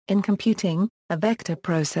In computing, a vector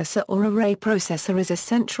processor or array processor is a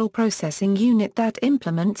central processing unit that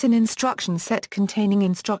implements an instruction set containing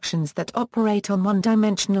instructions that operate on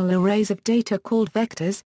one-dimensional arrays of data called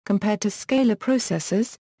vectors, compared to scalar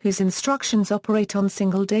processors, whose instructions operate on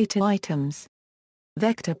single data items.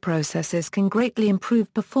 Vector processors can greatly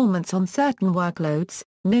improve performance on certain workloads,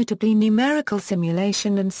 notably numerical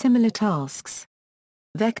simulation and similar tasks.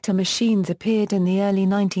 Vector machines appeared in the early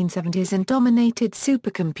 1970s and dominated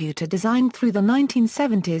supercomputer design through the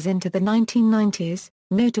 1970s into the 1990s,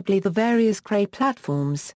 notably the various Cray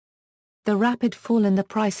platforms. The rapid fall in the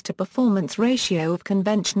price-to-performance ratio of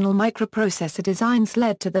conventional microprocessor designs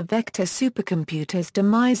led to the vector supercomputer's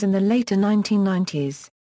demise in the later 1990s.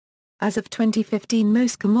 As of 2015,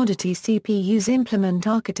 most commodity CPUs implement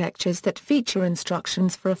architectures that feature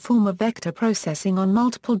instructions for a form of vector processing on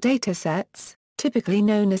multiple datasets, typically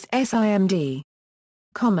known as SIMD.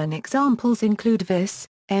 Common examples include VIS,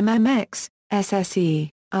 MMX, SSE,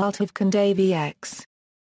 AltiVec and AVX.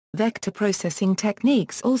 Vector processing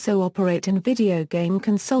techniques also operate in video game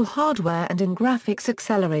console hardware and in graphics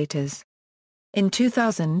accelerators. In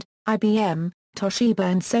 2000, IBM,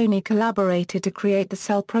 Toshiba and Sony collaborated to create the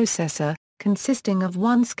cell processor, consisting of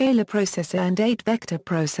one scalar processor and 8 vector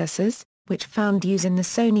processors, which found use in the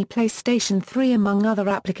Sony PlayStation 3 among other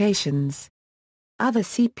applications. Other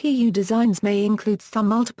CPU designs may include some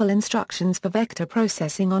multiple instructions for vector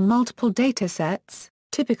processing on multiple datasets,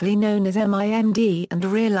 typically known as MIMD and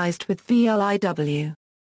realized with VLIW.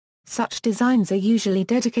 Such designs are usually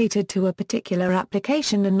dedicated to a particular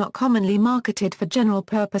application and not commonly marketed for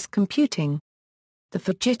general-purpose computing. The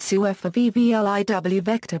Fujitsu FVLIW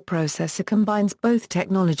vector processor combines both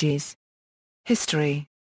technologies. History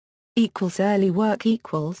Early work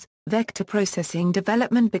Vector processing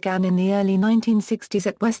development began in the early 1960s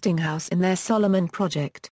at Westinghouse in their Solomon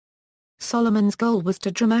project. Solomon's goal was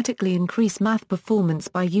to dramatically increase math performance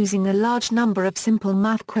by using a large number of simple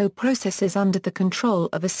math co-processors under the control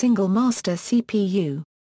of a single master CPU.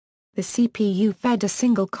 The CPU fed a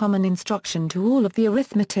single common instruction to all of the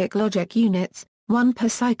arithmetic logic units, one per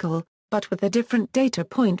cycle, but with a different data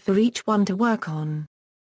point for each one to work on.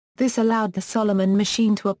 This allowed the Solomon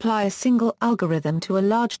machine to apply a single algorithm to a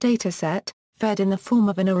large dataset, fed in the form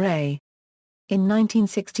of an array. In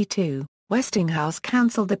 1962, Westinghouse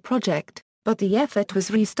cancelled the project, but the effort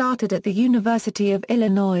was restarted at the University of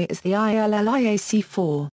Illinois as the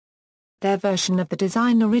ILLIAC-4. Their version of the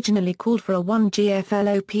design originally called for a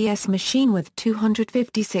 1GFLOPS machine with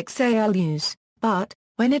 256 ALUs, but,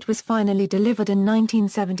 when it was finally delivered in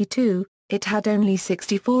 1972, it had only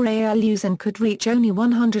 64 ALUs and could reach only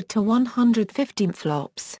 100 to 150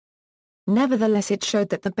 flops. Nevertheless, it showed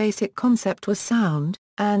that the basic concept was sound,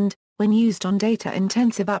 and, when used on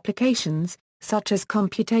data-intensive applications, such as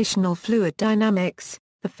computational fluid dynamics,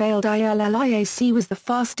 the failed ILLIAC was the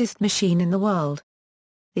fastest machine in the world.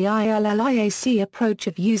 The ILLIAC approach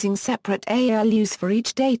of using separate ALUs for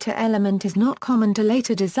each data element is not common to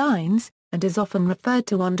later designs, and is often referred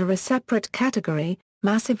to under a separate category,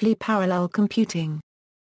 massively parallel computing.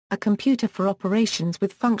 A computer for operations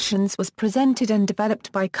with functions was presented and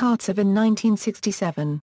developed by Kartsev in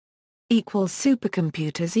 1967.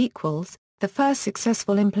 Supercomputers The first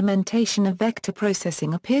successful implementation of vector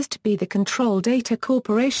processing appears to be the Control Data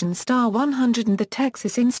Corporation Star 100 and the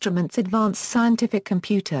Texas Instruments Advanced Scientific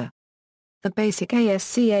Computer. The basic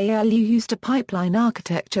ASC-ALU used a pipeline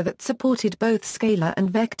architecture that supported both scalar and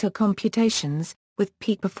vector computations, with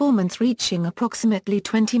peak performance reaching approximately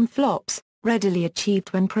 20 flops, readily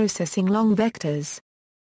achieved when processing long vectors.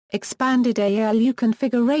 Expanded ALU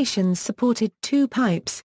configurations supported 2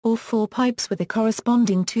 pipes, or 4 pipes with a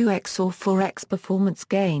corresponding 2x or 4x performance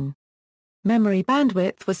gain. Memory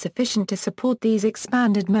bandwidth was sufficient to support these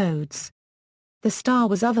expanded modes. The Star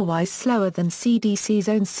was otherwise slower than CDC's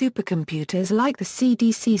own supercomputers like the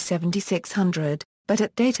CDC 7600, but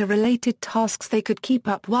at data-related tasks they could keep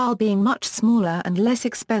up while being much smaller and less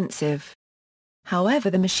expensive. However,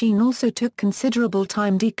 the machine also took considerable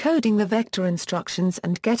time decoding the vector instructions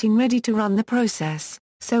and getting ready to run the process,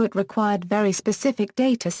 so it required very specific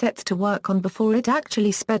data sets to work on before it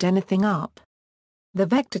actually sped anything up. The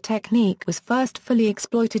vector technique was first fully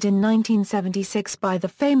exploited in 1976 by the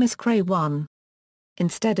famous Cray 1.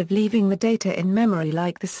 Instead of leaving the data in memory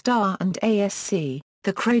like the Star and ASC,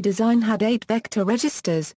 the Cray design had 8 vector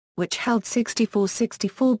registers, which held 64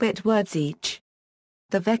 64-bit words each.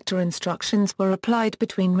 The vector instructions were applied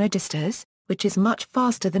between registers, which is much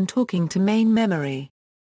faster than talking to main memory.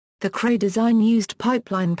 The Cray design used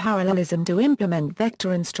pipeline parallelism to implement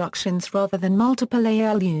vector instructions rather than multiple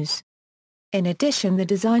ALUs. In addition, the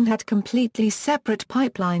design had completely separate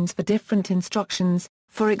pipelines for different instructions,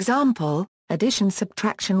 For example,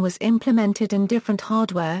 addition-subtraction was implemented in different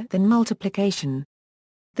hardware than multiplication.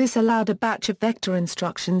 This allowed a batch of vector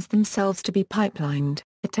instructions themselves to be pipelined,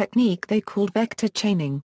 a technique they called vector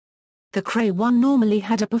chaining. The Cray 1 normally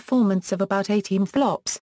had a performance of about 18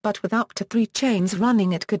 flops, but with up to 3 chains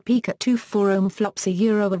running it could peak at 240 flops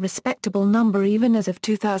a respectable number even as of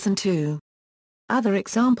 2002. Other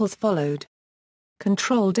examples followed.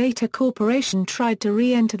 Control Data Corporation tried to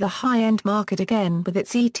re-enter the high-end market again with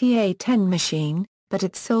its ETA-10 machine, but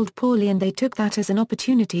it sold poorly and they took that as an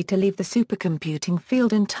opportunity to leave the supercomputing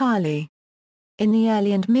field entirely. In the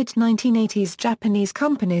early and mid-1980s, Japanese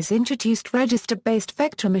companies introduced register-based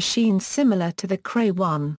vector machines similar to the Cray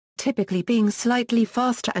 1, typically being slightly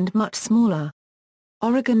faster and much smaller.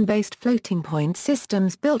 Oregon-based floating-point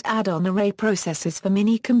systems built add-on array processors for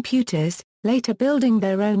mini-computers, later building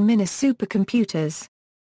their own mini-supercomputers.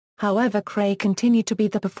 However, Cray continued to be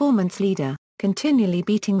the performance leader, continually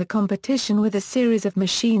beating the competition with a series of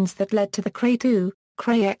machines that led to the Cray 2,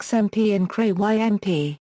 Cray XMP and Cray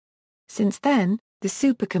YMP. Since then, the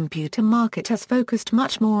supercomputer market has focused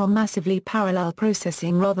much more on massively parallel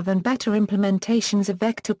processing rather than better implementations of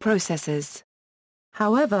vector processors.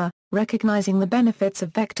 However, recognizing the benefits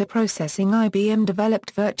of vector processing, IBM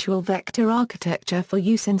developed virtual vector architecture for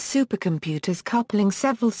use in supercomputers, coupling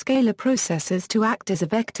several scalar processors to act as a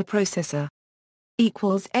vector processor.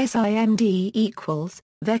 SIMD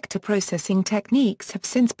vector processing techniques have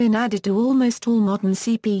since been added to almost all modern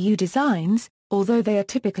CPU designs, although they are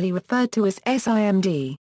typically referred to as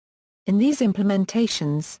SIMD. In these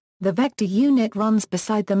implementations, the vector unit runs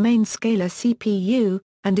beside the main scalar CPU,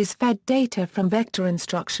 and is fed data from vector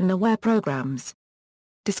instruction-aware programs.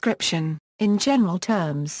 Description: in general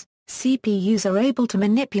terms, CPUs are able to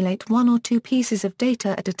manipulate one or two pieces of data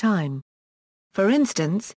at a time. For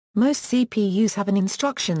instance, most CPUs have an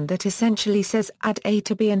instruction that essentially says add A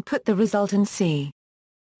to B and put the result in C.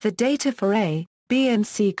 The data for A, B and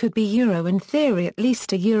C could be in theory at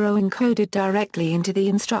least encoded directly into the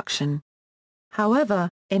instruction. However,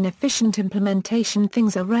 in efficient implementation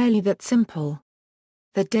things are rarely that simple.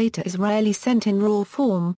 The data is rarely sent in raw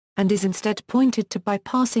form, and is instead pointed to by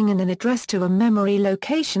passing in an address to a memory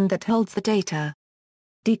location that holds the data.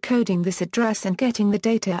 Decoding this address and getting the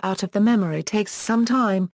data out of the memory takes some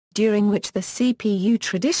time, during which the CPU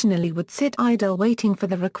traditionally would sit idle waiting for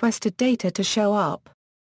the requested data to show up.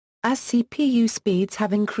 As CPU speeds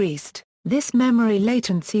have increased, this memory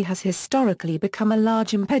latency has historically become a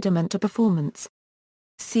large impediment to performance.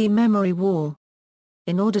 See memory wall.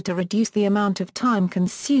 In order to reduce the amount of time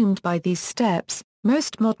consumed by these steps,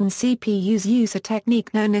 most modern CPUs use a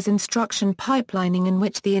technique known as instruction pipelining, in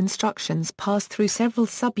which the instructions pass through several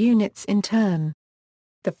subunits in turn.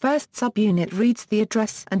 The first subunit reads the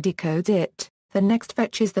address and decodes it, the next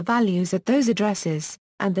fetches the values at those addresses,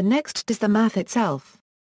 and the next does the math itself.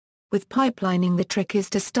 With pipelining, the trick is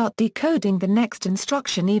to start decoding the next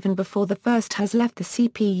instruction even before the first has left the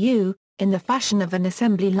CPU, in the fashion of an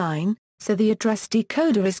assembly line, so the address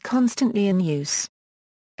decoder is constantly in use.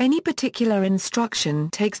 Any particular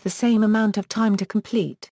instruction takes the same amount of time to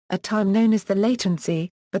complete, a time known as the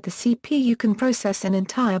latency, but the CPU can process an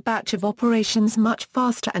entire batch of operations much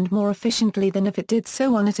faster and more efficiently than if it did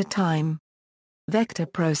so one at a time. Vector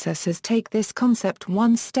processors take this concept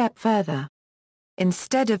one step further.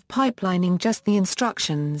 Instead of pipelining just the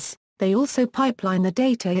instructions, they also pipeline the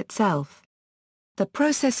data itself. The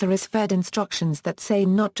processor is fed instructions that say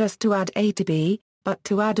not just to add A to B, but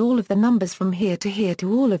to add all of the numbers from here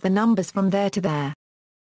to all of the numbers from there to there.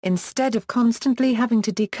 Instead of constantly having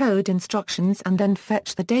to decode instructions and then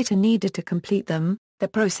fetch the data needed to complete them, the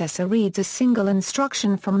processor reads a single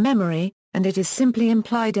instruction from memory, and it is simply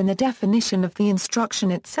implied in the definition of the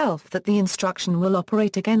instruction itself that the instruction will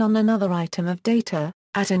operate again on another item of data,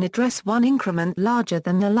 at an address one increment larger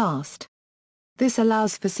than the last. This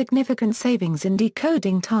allows for significant savings in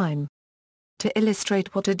decoding time. To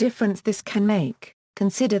illustrate what a difference this can make,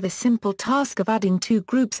 consider the simple task of adding two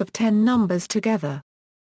groups of 10 numbers together.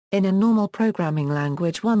 In a normal programming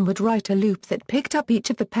language, one would write a loop that picked up each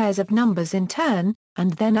of the pairs of numbers in turn,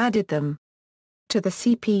 and then added them. To the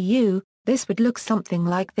CPU, this would look something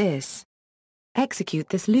like this. Execute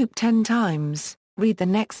this loop 10 times, read the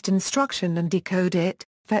next instruction and decode it,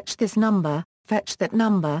 fetch this number, fetch that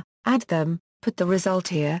number, add them, put the result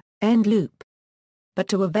here, end loop. But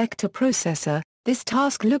to a vector processor, this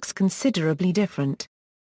task looks considerably different.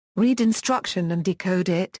 Read instruction and decode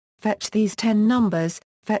it, fetch these 10 numbers,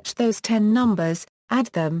 fetch those 10 numbers, add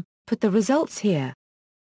them, put the results here.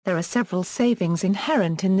 There are several savings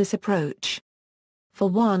inherent in this approach. For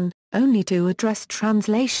one, only two address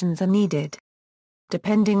translations are needed.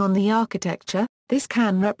 Depending on the architecture, this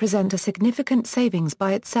can represent a significant savings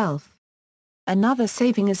by itself. Another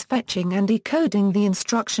saving is fetching and decoding the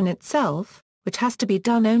instruction itself, which has to be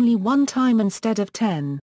done only one time instead of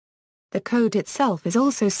 10. The code itself is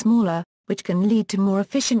also smaller, which can lead to more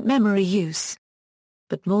efficient memory use.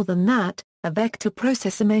 But more than that, a vector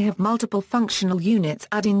processor may have multiple functional units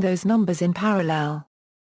adding those numbers in parallel.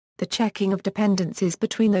 The checking of dependencies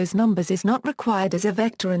between those numbers is not required as a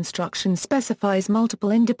vector instruction specifies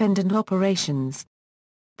multiple independent operations.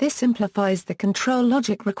 This simplifies the control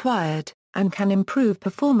logic required, and can improve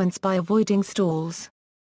performance by avoiding stalls.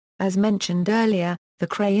 As mentioned earlier, the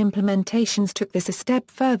Cray implementations took this a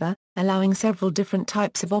step further, allowing several different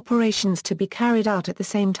types of operations to be carried out at the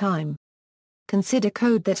same time. Consider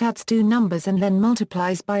code that adds two numbers and then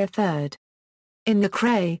multiplies by a third. In the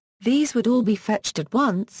Cray, these would all be fetched at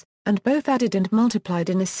once, and both added and multiplied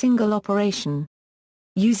in a single operation.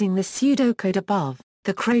 Using the pseudocode above,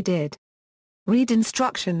 the Cray did read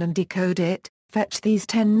instruction and decode it, fetch these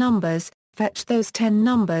 10 numbers, fetch those 10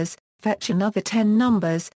 numbers, fetch another 10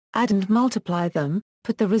 numbers, add and multiply them,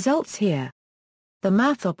 put the results here. The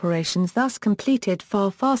math operations thus completed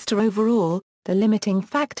far faster overall, the limiting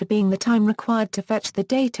factor being the time required to fetch the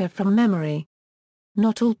data from memory.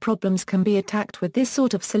 Not all problems can be attacked with this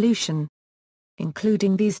sort of solution.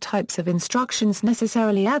 Including these types of instructions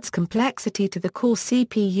necessarily adds complexity to the core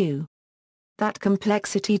CPU. That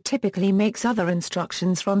complexity typically makes other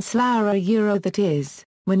instructions run slower, that is,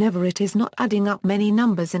 whenever it is not adding up many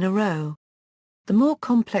numbers in a row. The more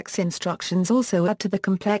complex instructions also add to the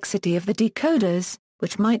complexity of the decoders,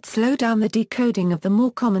 which might slow down the decoding of the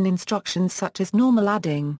more common instructions such as normal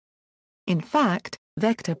adding. In fact,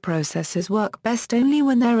 vector processors work best only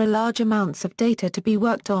when there are large amounts of data to be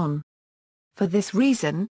worked on. For this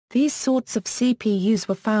reason, these sorts of CPUs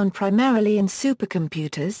were found primarily in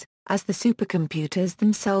supercomputers, as the supercomputers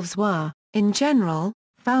themselves were, in general,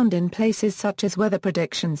 found in places such as weather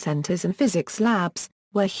prediction centers and physics labs,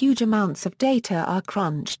 where huge amounts of data are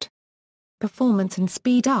crunched. Performance and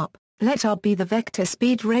speed up, let R be the vector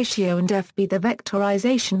speed ratio and F be the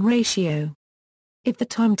vectorization ratio. If the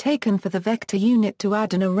time taken for the vector unit to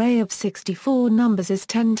add an array of 64 numbers is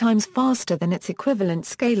 10 times faster than its equivalent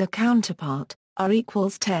scalar counterpart, R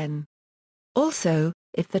equals 10. Also,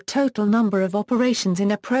 if the total number of operations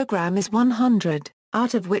in a program is 100,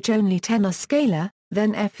 out of which only 10 are scalar,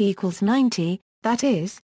 then F equals 90, that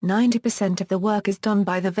is, 90% of the work is done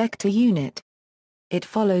by the vector unit. It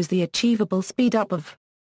follows the achievable speedup of.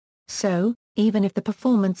 So, even if the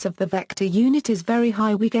performance of the vector unit is very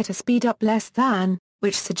high, we get a speedup less than,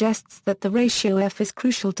 which suggests that the ratio F is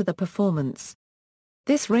crucial to the performance.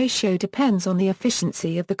 This ratio depends on the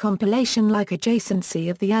efficiency of the compilation-like adjacency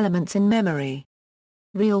of the elements in memory.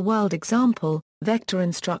 Real-world example, vector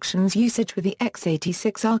instructions usage with the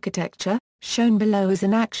x86 architecture, shown below is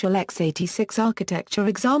an actual x86 architecture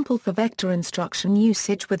example for vector instruction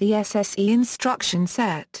usage with the SSE instruction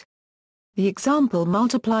set. The example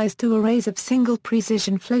multiplies two arrays of single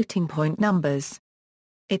precision floating point numbers.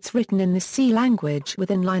 It's written in the C language with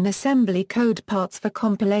inline assembly code parts for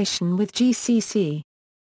compilation with GCC.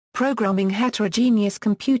 Programming heterogeneous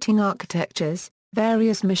computing architectures,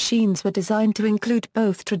 various machines were designed to include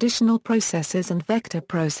both traditional processors and vector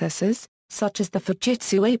processors, such as the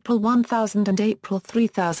Fujitsu April 1000 and April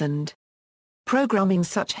 3000. Programming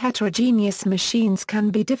such heterogeneous machines can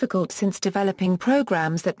be difficult since developing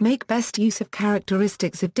programs that make best use of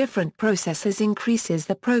characteristics of different processors increases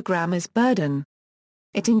the programmer's burden.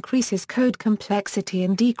 It increases code complexity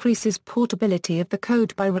and decreases portability of the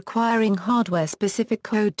code by requiring hardware-specific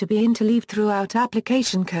code to be interleaved throughout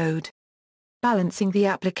application code. Balancing the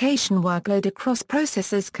application workload across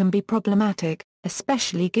processors can be problematic,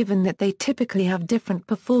 especially given that they typically have different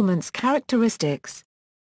performance characteristics.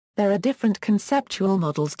 There are different conceptual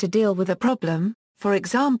models to deal with a problem, for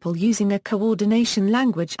example using a coordination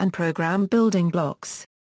language and program building blocks.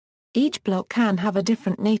 Each block can have a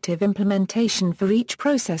different native implementation for each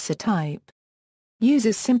processor type.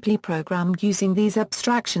 Users simply program using these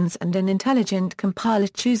abstractions and an intelligent compiler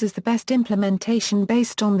chooses the best implementation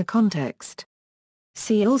based on the context.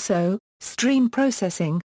 See also, stream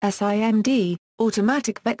processing, SIMD,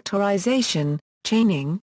 automatic vectorization,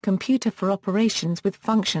 chaining, computer for operations with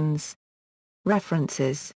functions.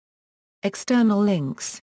 References. External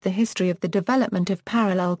links, The History of the Development of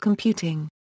Parallel Computing.